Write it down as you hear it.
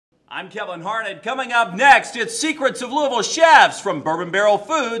I'm Kevin Harnett. Coming up next, it's Secrets of Louisville Chefs from Bourbon Barrel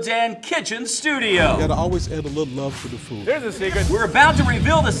Foods and Kitchen Studio. You gotta always add a little love to the food. Here's a secret. We're about to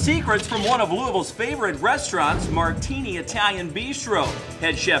reveal the secrets from one of Louisville's favorite restaurants, Martini Italian Bistro.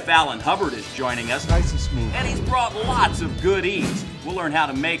 Head chef Allen Hubbard is joining us. Nice and smooth. And he's brought lots of good eats. We'll learn how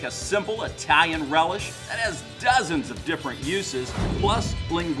to make a simple Italian relish that has dozens of different uses, plus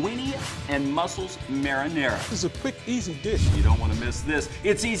linguine and mussels marinara. This is a quick, easy dish. You don't want to miss this.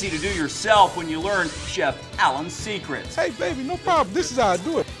 It's easy to do yourself when you learn Chef Allen's secrets. Hey, baby, no problem. This is how I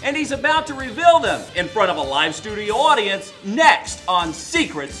do it. And he's about to reveal them in front of a live studio audience next on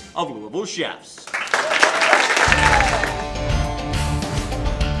Secrets of Louisville Chefs.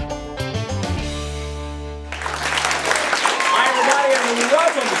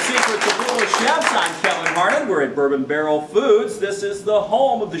 Welcome to Secrets of Louisville Chefs. I'm Kevin Harnett. We're at Bourbon Barrel Foods. This is the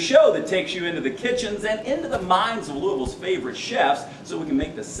home of the show that takes you into the kitchens and into the minds of Louisville's favorite chefs so we can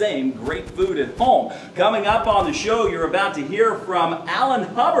make the same great food at home. Coming up on the show, you're about to hear from Allen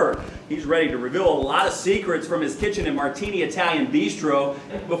Hubbard. He's ready to reveal a lot of secrets from his kitchen at Martini Italian Bistro.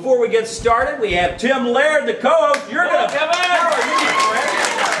 Before we get started, we have Tim Laird, the co-host. You're going to come out. How are you, my friend?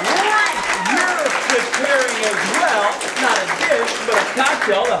 You're preparing as well, not a dish, but a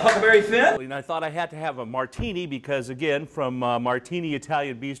cocktail, the Huckleberry Finn. And I thought I had to have a martini because, again, from Martini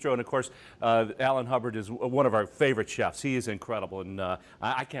Italian Bistro, and of course, Allen Hubbard is one of our favorite chefs. He is incredible, and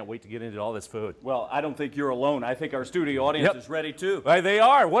I can't wait to get into all this food. Well, I don't think you're alone. I think our studio audience is ready too. They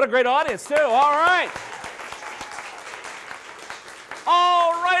are. What a great audience, too. All right.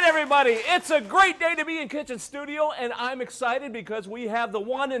 All right, everybody. It's a great day to be in Kitchen Studio, and I'm excited because we have the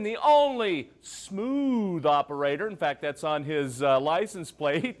one and the only smooth operator. In fact, that's on his license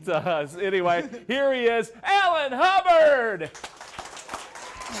plate. Anyway, here he is, Allen Hubbard.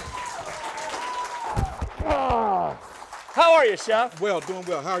 How are you, Chef? Well, doing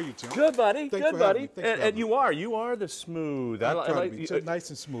well. How are you, Tim? Good, buddy. Thanks Good, for buddy. having me. Thanks for having me. You are the smooth. I try to be nice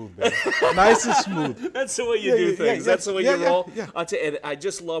and smooth, baby. Nice and smooth. That's the way you do things. That's the way you roll. Yeah. I'll tell you, and I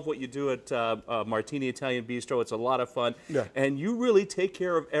just love what you do at Martini Italian Bistro. It's a lot of fun. Yeah. And you really take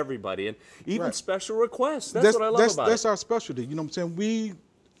care of everybody, and even special requests. That's what I love about it. That's our specialty. You know what I'm saying? We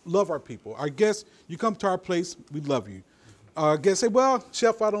love our people. Our guests, you come to our place, we love you. Our guests say, well,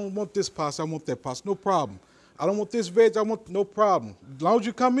 Chef, I don't want this pasta, I want that pasta. No problem. I don't want this veg, I want no problem. As long as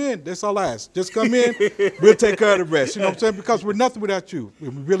you come in, that's all I ask. Just come in, we'll take care of the rest. You know what I'm saying? Because we're nothing without you. We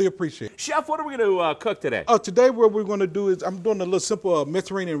really appreciate it. Chef, what are we going to cook today? Today what we're going to do is, I'm doing a little simple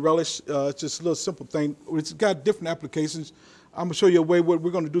Mediterranean relish. It's just a little simple thing. It's got different applications. I'm going to show you a way what we're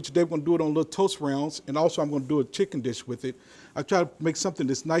going to do today. We're going to do it on little toast rounds, and also I'm going to do a chicken dish with it. I try to make something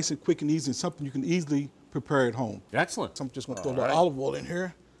that's nice and quick and easy, and something you can easily prepare at home. Excellent. So I'm just going to throw a little olive oil in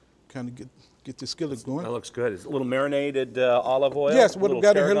here, kind of get the skillet going. That looks good. It's a little marinated olive oil? Yes, what we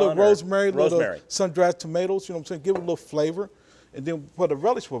got in here, a little rosemary, rosemary, little sun-dried tomatoes, you know what I'm saying, give it a little flavor. And then for the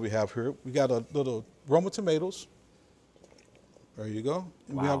relish what we have here, we got a little Roma tomatoes. There you go.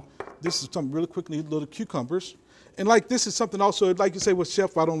 And we have, this is something really quickly, little cucumbers. And like this is something also, like you say, well,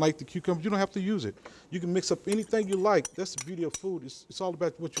 Chef, I don't like the cucumbers. You don't have to use it. You can mix up anything you like. That's the beauty of food. It's all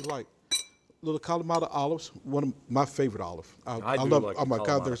about what you like. Little Kalamata olives, one of my favorite olives. I love, like oh my God,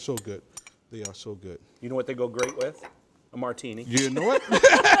 Kalamata. they're so good. They are so good. You know what they go great with? A martini. You know it?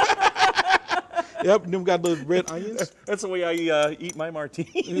 Yep, and then we got little red onions. That's the way I eat my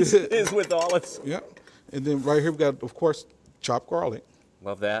martinis, is with olives. Yep. And then right here we got, of course, chopped garlic.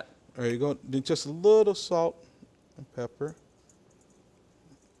 Love that. There you go. Then just a little salt and pepper.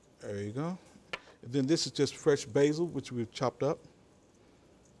 There you go. And then this is just fresh basil, which we've chopped up.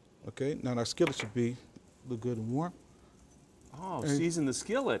 Okay, now our skillet should be a little good and warm. Oh, season the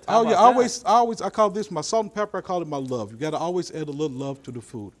skillet. Oh yeah, I call this my salt and pepper. I call it my love. You got to always add a little love to the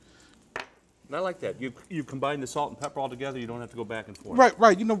food. And I like that. You combine the salt and pepper all together. You don't have to go back and forth.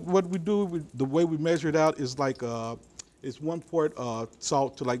 Right. You know what we do? The way we measure it out is like it's 1 quart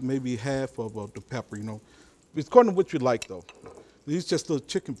salt to like maybe half of the pepper. You know, it's according to what you like though. These just little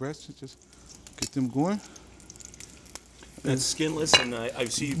chicken breasts. Just get them going. It's skinless, and I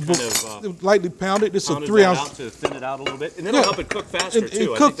see you kind of lightly pounded. It's a 3 ounce. Out to thin it out a little bit, and it'll help it cook faster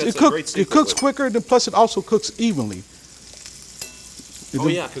too. It cooks quicker, and plus it also cooks evenly.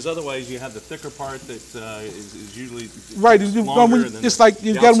 Yeah, because otherwise you have the thicker part that is usually longer. It's like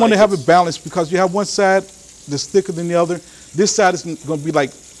you got to want to have it balanced because you have one side that's thicker than the other. This side is going to be like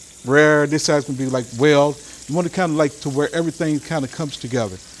rare. This side is going to be like well. You want to kind of like to where everything kind of comes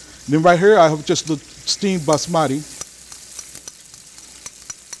together. And then right here I have just the steamed basmati.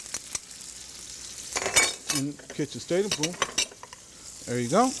 In kitchen station, boom. There you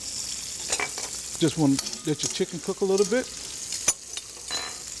go. Just want to let your chicken cook a little bit.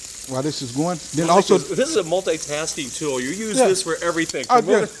 while this is going. Then Like also, this is a multitasking tool. You use Yeah. this for everything. Oh, From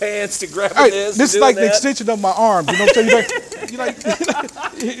moving yeah. hands to grabbing hey, this. this is doing like the that. extension of my arm. You know what I'm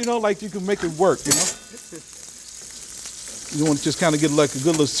saying? Like you can make it work. You know. You want to just kind of get like a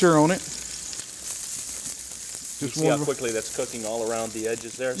good little sear on it. You see how quickly that's cooking all around the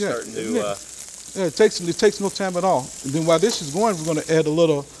edges there, Yeah, starting to. Yeah, it takes no time at all. And then while this is going, we're going to add a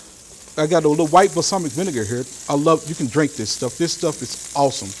little. I got a little white balsamic vinegar here. You can drink this stuff. This stuff is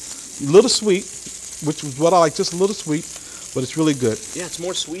awesome. A little sweet, which is what I like, just a little sweet, but it's really good. Yeah, it's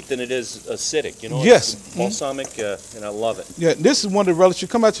more sweet than it is acidic. You know. Yes. It's balsamic, and I love it. Yeah, this is one of the relishes. You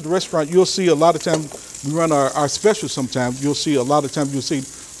come out to the restaurant, you'll see a lot of times we run our specials. Sometimes you'll see a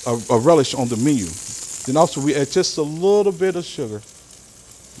relish on the menu. Then also we add just a little bit of sugar.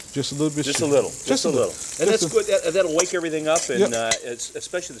 Just a little bit. Just a little. And that's good. That'll wake everything up, and Yep.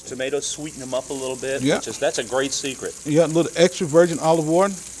 especially the tomatoes, sweeten them up a little bit. Yeah. That's a great secret. You got a little extra virgin olive oil.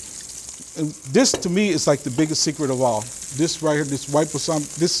 And this to me is like the biggest secret of all. This right here, this white balsamic,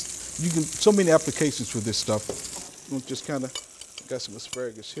 so many applications for this stuff. We'll just kind of, got some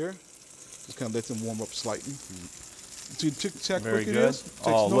asparagus here. Just kind of let them warm up slightly. See how Very quick it good. is? Takes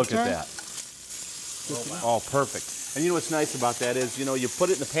Oh, no look time. at that. Oh, perfect. And you know what's nice about that is, you put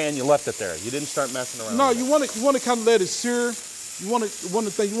it in the pan, you left it there. You didn't start messing around. No, with you want to kind of let it sear. You want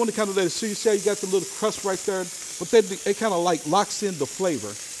to kind of let it sear. You see how you got the little crust right there, but it kind of like locks in the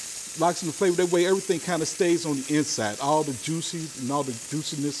flavor. That way everything kind of stays on the inside. All the juicy and all the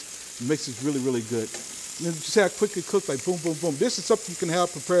juiciness makes it really, really good. And then you see how quick it cooks, like boom, boom, boom. This is something you can have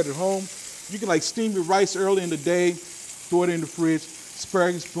prepared at home. You can like steam your rice early in the day, throw it in the fridge,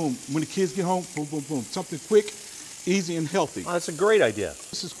 asparagus, boom. When the kids get home, boom, boom, boom. Something quick, easy, and healthy. Oh, that's a great idea.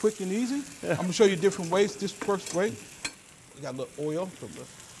 This is quick and easy. I'm gonna show you different ways. This first way, we got a little oil from the.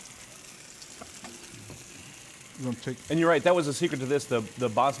 You're gonna take. And you're right, that was the secret to this. The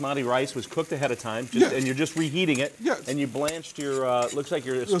basmati rice was cooked ahead of time, and you're just reheating it. Yes. And you blanched your, looks like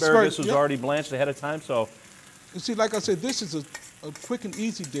your asparagus was already blanched ahead of time, so. You see, like I said, this is a quick and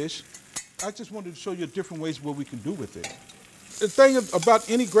easy dish. I just wanted to show you different ways what we can do with it. The thing about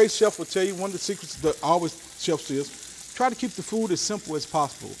any great chef will tell you, one of the secrets that always chefs is, try to keep the food as simple as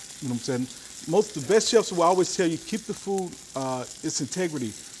possible. You know what I'm saying? The best chefs will always tell you, keep the food, its integrity,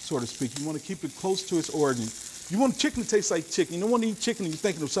 so to speak. You want to keep it close to its origin. You want chicken to taste like chicken. You don't want to eat chicken and you're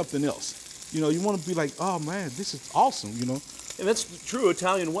thinking of something else. You want to be like, oh man, this is awesome, And that's the true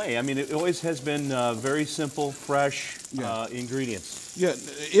Italian way. I mean, it always has been very simple, fresh ingredients. Yeah,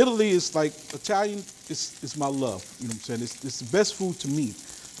 Italy is like, Italian is my love, you know what I'm saying? It's the best food to me,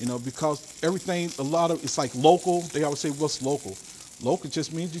 because everything, it's like local. They always say, what's local? Local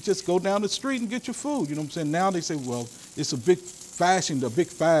just means you just go down the street and get your food, you know what I'm saying? Now they say, well, it's a big fashion, a big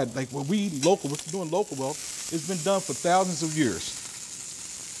fad. Like, well, we eat local, what you doing local? Well, it's been done for thousands of years.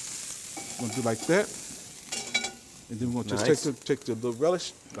 We're gonna do like that. And then we're going to just take the little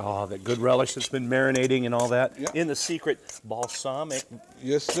relish. Oh, that good relish that's been marinating and all that. Yep. In the secret balsamic.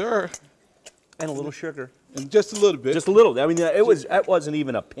 Yes, sir. And a little sugar. And just a little bit. Just a little. I mean, that wasn't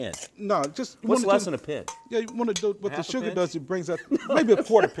even a pinch. No, just. What's less than a pinch? Yeah, you want to do what the sugar pinch? does. It brings out maybe a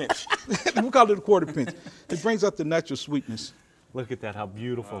quarter pinch. We'll call it a quarter pinch. It brings out the natural sweetness. Look at that, how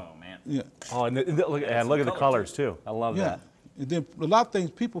beautiful. Oh, man. Yeah. Oh, and look at the colors too. I love Yeah. that. And then a lot of things,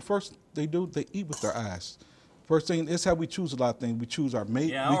 people first, they eat with their eyes. First thing, it's how we choose a lot of things. We choose our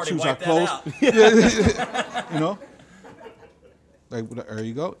mate. Yeah, I we already choose our wiped clothes. that out. Like, there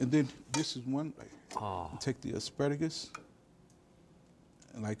you go. And then this is one. You take the asparagus.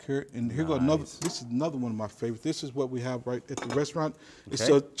 And like here, and here go another. This is another one of my favorites. This is what we have right at the restaurant. It's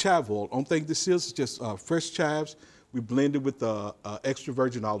a chive oil. Only thing this is just fresh chives. We blend it with extra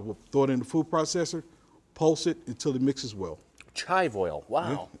virgin olive oil. Throw it in the food processor, pulse it until it mixes well. Chive oil.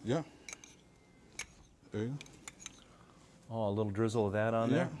 Wow. Yeah. There you go. Oh, a little drizzle of that on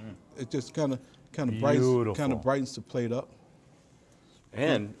there. It just kind of Beautiful. brightens the plate up.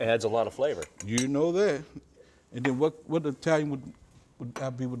 And adds a lot of flavor. You know that. And then what Italian would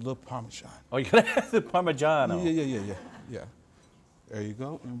that be with a little Parmesan? Oh, you gotta have the Parmigiano. Yeah. There you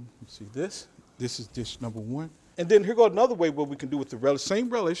go. And you see this? This is dish number one. And then here go another way what we can do with the relish. Same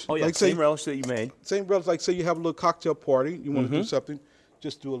relish. Oh yeah, like same relish that you made. Same relish. Like say you have a little cocktail party. You want to do something.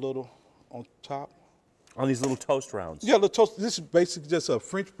 Just do a little on top. On these little toast rounds. Yeah, little toast. This is basically just a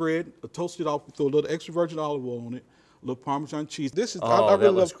French bread, toasted off, throw a little extra virgin olive oil on it, a little Parmesan cheese. This is Oh, I that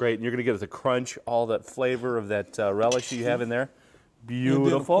really looks love. great. And you're gonna get the crunch, all that flavor of that relish you have in there. Beautiful.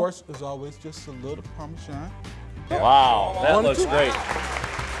 And then, of course, as always, just a little Parmesan. Wow, that looks great.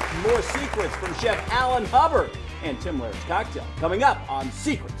 More secrets from Chef Allen Hubbard and Tim Laird's cocktail coming up on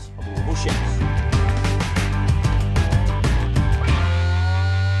Secrets of Louisville Chefs.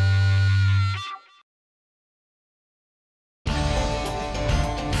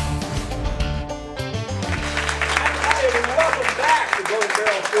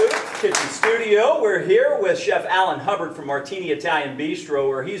 studio. We're here with Chef Allen Hubbard from Martini Italian Bistro,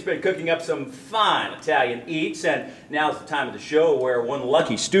 where he's been cooking up some fine Italian eats. And now's the time of the show where one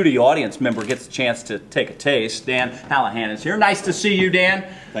lucky studio audience member gets a chance to take a taste. Dan Hallahan is here. Nice to see you,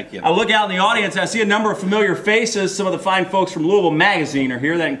 Dan. Thank you. I look out in the audience, I see a number of familiar faces. Some of the fine folks from Louisville Magazine are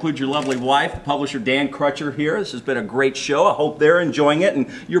here. That includes your lovely wife, publisher Dan Crutcher here. This has been a great show. I hope they're enjoying it, and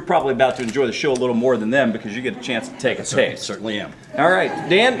you're probably about to enjoy the show a little more than them because you get a chance to take a taste. Certainly am. All right,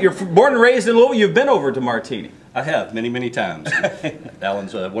 Dan, you're born and raised in Louisville. You've been over to Martini. I have, many, many times.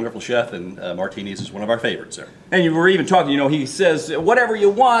 Alan's a wonderful chef, and Martini's is one of our favorites, sir. And you were even talking, you know, he says, whatever you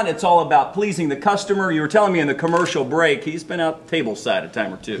want, it's all about pleasing the customer. You were telling me in the commercial break, he's been out tableside a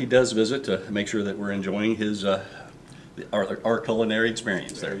time or two. He does visit to make sure that we're enjoying his our culinary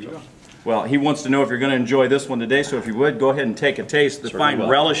experience there. You go. Well, he wants to know if you're going to enjoy this one today, so if you would, go ahead and take a taste. The fine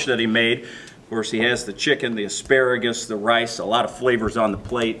relish that he made. Of course, he has the chicken, the asparagus, the rice, a lot of flavors on the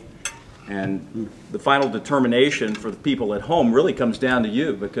plate. And the final determination for the people at home really comes down to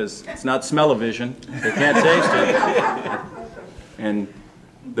you, because it's not smell-o-vision. They can't taste it. And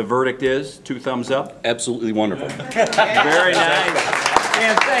the verdict is 2 thumbs up. Absolutely wonderful. Very nice.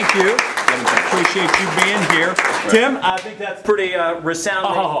 And thank you. Appreciate you being here. Tim, I think that's pretty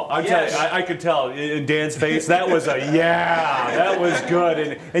resounding. Oh, I could tell in Dan's face that was a yeah, that was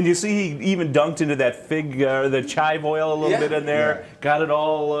good. And you see he even dunked into that fig, the chive oil a little bit in there. Yeah. Got it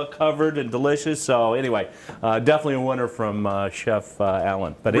all covered and delicious. So anyway, definitely a winner from Chef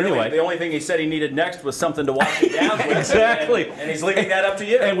Allen. But really, anyway, the only thing he said he needed next was something to wash it down with. Exactly. And he's leaving that up to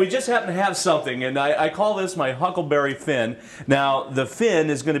you. And we just happen to have something, and I call this my Huckleberry Fin. Now the Fin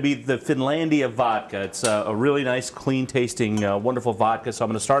is going to be the Finlandia vodka. It's a really nice, clean-tasting, wonderful vodka. So I'm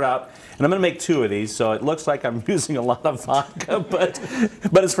going to start out, and I'm going to make 2 of these. So it looks like I'm using a lot of vodka, but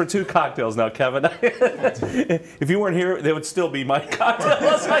it's for 2 cocktails now, Kevin. If you weren't here, they would still be my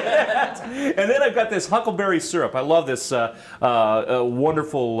cocktails like that. And then I've got this huckleberry syrup. I love this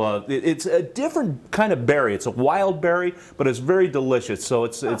wonderful. It's a different kind of berry. It's a wild berry, but it's very delicious. So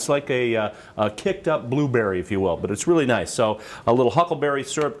it's like a kicked-up blueberry, if you will. But it's really nice. So a little huckleberry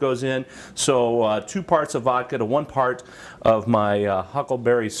syrup goes in. So 2 parts of vodka to 1 part of my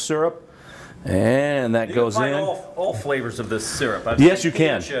huckleberry syrup. And that goes in. All flavors of this syrup. Yes, you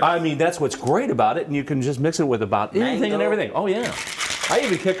can. I mean, that's what's great about it, and you can just mix it with about anything and everything. Oh, yeah. I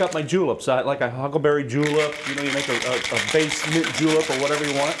even kick up my juleps, like a huckleberry julep. You know, you make a base mint julep or whatever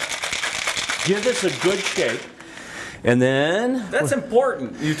you want. Give this a good shake. And then... That's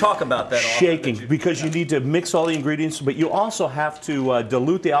important. You talk about that often. Shaking, because you need to mix all the ingredients, but you also have to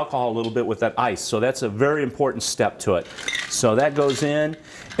dilute the alcohol a little bit with that ice. So that's a very important step to it. So that goes in.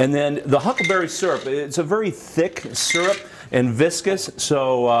 And then the huckleberry syrup, it's a very thick syrup and viscous.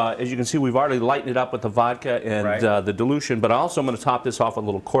 So as you can see, we've already lightened it up with the vodka and the dilution. But also I'm going to top this off with a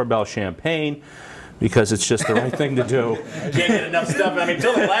little Corbel champagne, because it's just the right thing to do. You can't get enough stuff. I mean,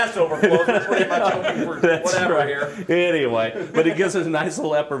 until the glass overflows, we're pretty much hoping for whatever here. Anyway, but it gives us a nice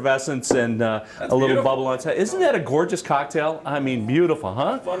little effervescence and a little bubble on top. Isn't that a gorgeous cocktail? I mean, beautiful,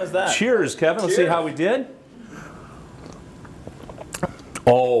 huh? How fun is that? Cheers, Kevin. Let's see how we did.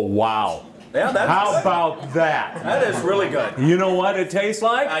 Oh, wow. Yeah, that's how good. about that? That is really good. You know what it tastes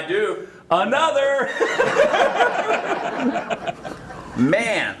like? I do. Another.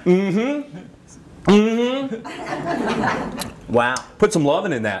 Man. Mm-hmm. Mm-hmm. Wow. Put some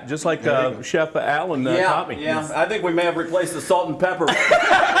loving in that, just like Chef Allen taught me. Yeah, I think we may have replaced the salt and pepper.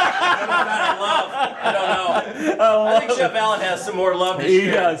 I don't know. I think Chef Allen has some more love to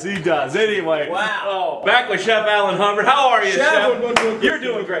share. He does. Anyway. Wow. Back with Chef Allen Hubbard. How are you, Chef? You're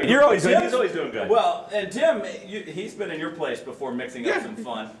doing great. He's always doing good. Well, and Tim, he's been in your place before mixing up some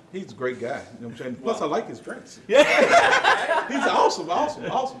fun. He's a great guy. You know what I'm saying? Plus, I like his drinks. Yeah. He's awesome.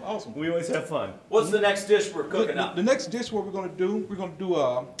 We always have fun. What's the next dish we're cooking up? The next dish, what we're going to do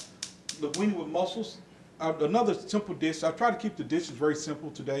linguine with mussels. Another simple dish. I try to keep the dishes very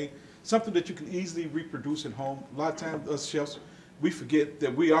simple today. Something that you can easily reproduce at home. A lot of times, us chefs, we forget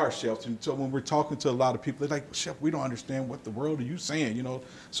that we are chefs, and so when we're talking to a lot of people, they're like, "Chef, we don't understand what the world are you saying?" You know.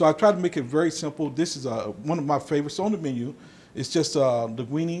 So I try to make it very simple. This is one of my favorites on the menu. It's just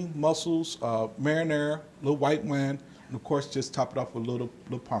linguine, mussels, marinara, a little white wine, and of course, just top it off with a little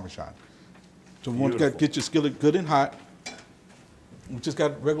Parmesan. So we want to get your skillet good and hot. We just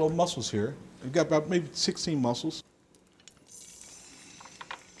got regular mussels here. We've got about maybe 16 mussels.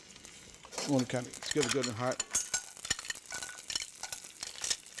 We want to kind of skillet good and hot.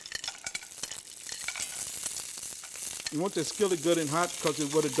 You want that skillet good and hot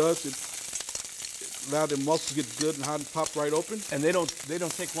because what it does, it allows the mussels to get good and hot and pop right open. And they don't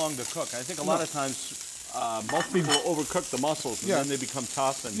take long to cook. I think a lot of times Most people overcook the mussels and then they become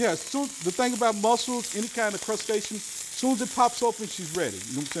tough. And yeah, the thing about mussels, any kind of crustacean, as soon as it pops open, she's ready.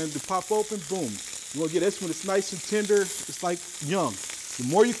 You know what I'm saying? To pop open, boom. You want to get this when it's nice and tender. It's like young. The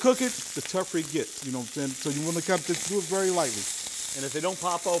more you cook it, the tougher it gets. You know what I'm saying? So you want to kind of just do it very lightly. And if they don't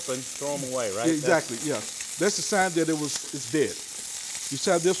pop open, throw them away, right? Yeah, exactly. That's the sign that it's dead. You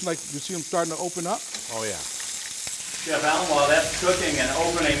see this one, like you see them starting to open up? Oh yeah. Chef Allen, while that's cooking and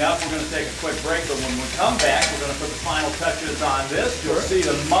opening up, we're going to take a quick break, but when we come back, we're going to put the final touches on this. You'll see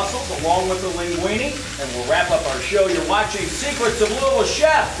the mussels along with the linguine, and we'll wrap up our show. You're watching Secrets of Louisville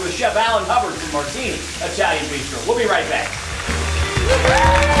Chefs with Chef Allen Hubbard from Martini Italian Bistro. We'll be right back.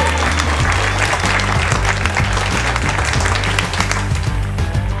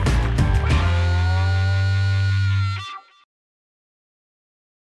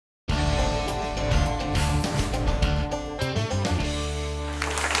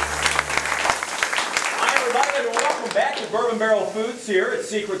 Barrel Foods here at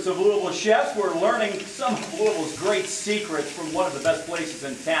Secrets of Louisville Chefs. We're learning some of Louisville's great secrets from one of the best places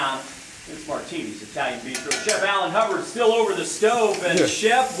in town. It's Martini's Italian Bistro. Chef Allen Hubbard still over the stove, and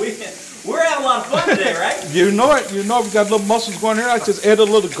Chef, we're having a lot of fun today, right? You know it. You know we got little mussels going here. I just add a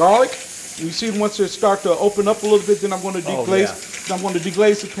little garlic. You see once they start to open up a little bit, then I'm going to deglaze. Then I'm going to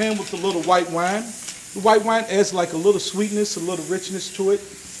deglaze the pan with a little white wine. The white wine adds like a little sweetness, a little richness to it.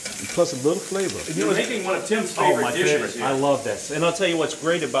 And plus a little flavor. You're making one of Tim's favorite dishes. I love this. And I'll tell you what's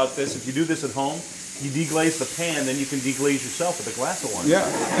great about this. If you do this at home, you deglaze the pan, then you can deglaze yourself with a glass of wine. Yeah.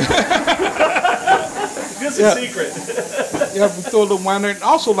 This is a secret. Yeah, we throw a little wine there. And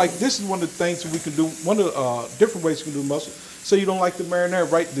also, like, this is one of the things that we can do, one of the different ways you can do mussels. Say you don't like the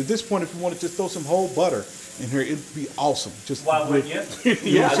marinara, right? At this point, if you want to just throw some whole butter in here, it'd be awesome. Just why wouldn't you?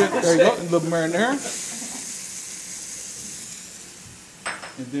 Yeah. There you go, a little marinara.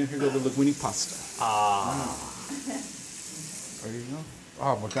 And then here goes the linguine pasta. There you go.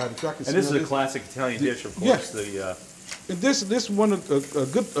 Oh my God! If I can and this is a classic Italian dish, of course. Yeah. And this is one of a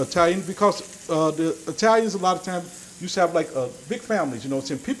good Italian because the Italians a lot of times used to have like big families. You know what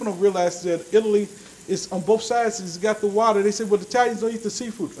I'm saying? People don't realize that Italy is on both sides. It's got the water. They say, well, the Italians don't eat the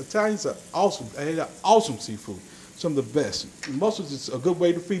seafood. Italians are awesome. They have awesome seafood. Some of the best. And mussels is a good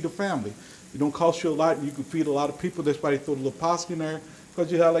way to feed the family. It don't cost you a lot, and you can feed a lot of people. That's why they throw a little pasta in there. Because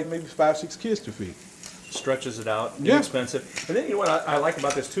you have like maybe 5, 6 kids to feed. Stretches it out, inexpensive. And then you know what I like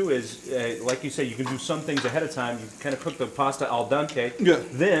about this too is, like you say, you can do some things ahead of time. You kind of cook the pasta al dente. Yeah.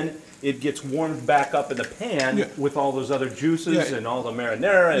 Then it gets warmed back up in the pan with all those other juices and all the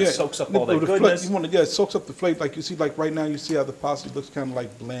marinara, and it soaks up all that goodness. You want to it soaks up the flavor. Like you see, like right now, you see how the pasta looks kind of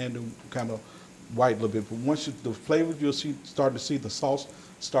like bland and kind of white a little bit. But once the flavor, you'll start to see the sauce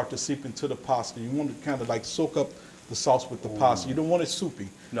start to seep into the pasta. You want to kind of like soak up the sauce with the pasta. You don't want it soupy.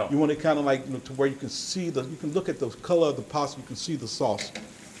 No. You want it kind of like to where you can see you can look at the color of the pasta. You can see the sauce.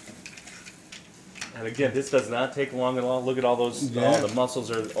 And again, this does not take long at all. Look at all those. The mussels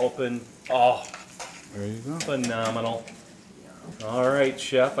are open. Oh, there you go. Phenomenal. All right,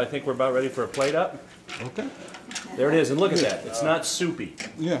 Chef. I think we're about ready for a plate up. Okay. There it is, and look at that. It's not soupy.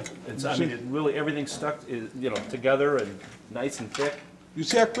 Yeah. It's. I mean, it really everything's stuck, together and nice and thick. You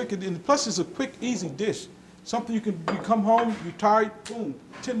see how quick it is. And plus, it's a quick, easy dish. Something you come home, you're tired, boom,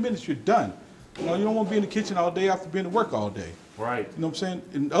 10 minutes, you're done. You know, you don't want to be in the kitchen all day after being at work all day. Right. You know what I'm saying?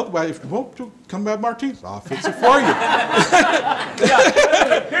 And otherwise, if you want to, come back Martini's. I'll fix it for you.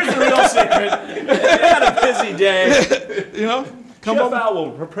 Here's the real secret. You had a busy day. You know? Chef Al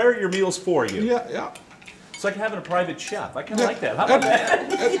will prepare your meals for you. Yeah. It's like having a private chef. I kind of like that. How about that?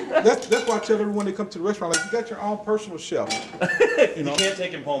 That's why I tell everyone they come to the restaurant, like, you got your own personal chef. You know? You can't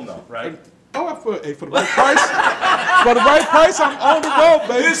take him home, though, right? Oh, for the right price. For the right price, I'm on the road,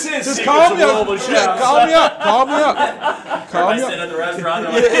 baby. This is just call me up. Call me up. Call me up. Call me up. Sit at the restaurant.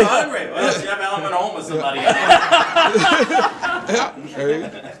 They're like, I'm hungry. Well, Chef Allen went home with somebody.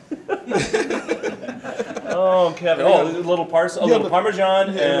 Oh, Kevin. Oh, a little parsley, a little Parmesan,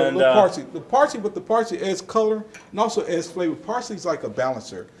 and a little parsley. The parsley adds color and also adds flavor. Parsley is like a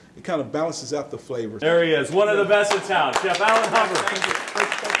balancer. It kind of balances out the flavors. There he is, one of the best in town, Chef Allen Hubbard. Thank you.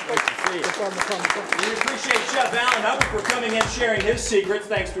 We appreciate Chef Allen Hubbard for coming in, sharing his secrets.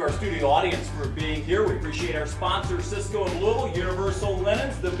 Thanks to our studio audience for being here. We appreciate our sponsors, Cisco and Louisville, Universal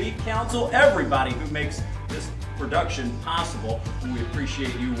Linens, the Beef Council, everybody who makes this production possible. And we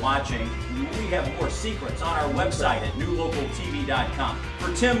appreciate you watching. We have more secrets on our website at newlocaltv.com.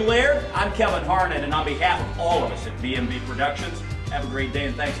 For Tim Laird, I'm Kevin Harnett, and on behalf of all of us at BMB Productions, have a great day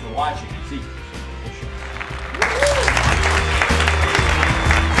and thanks for watching. See you.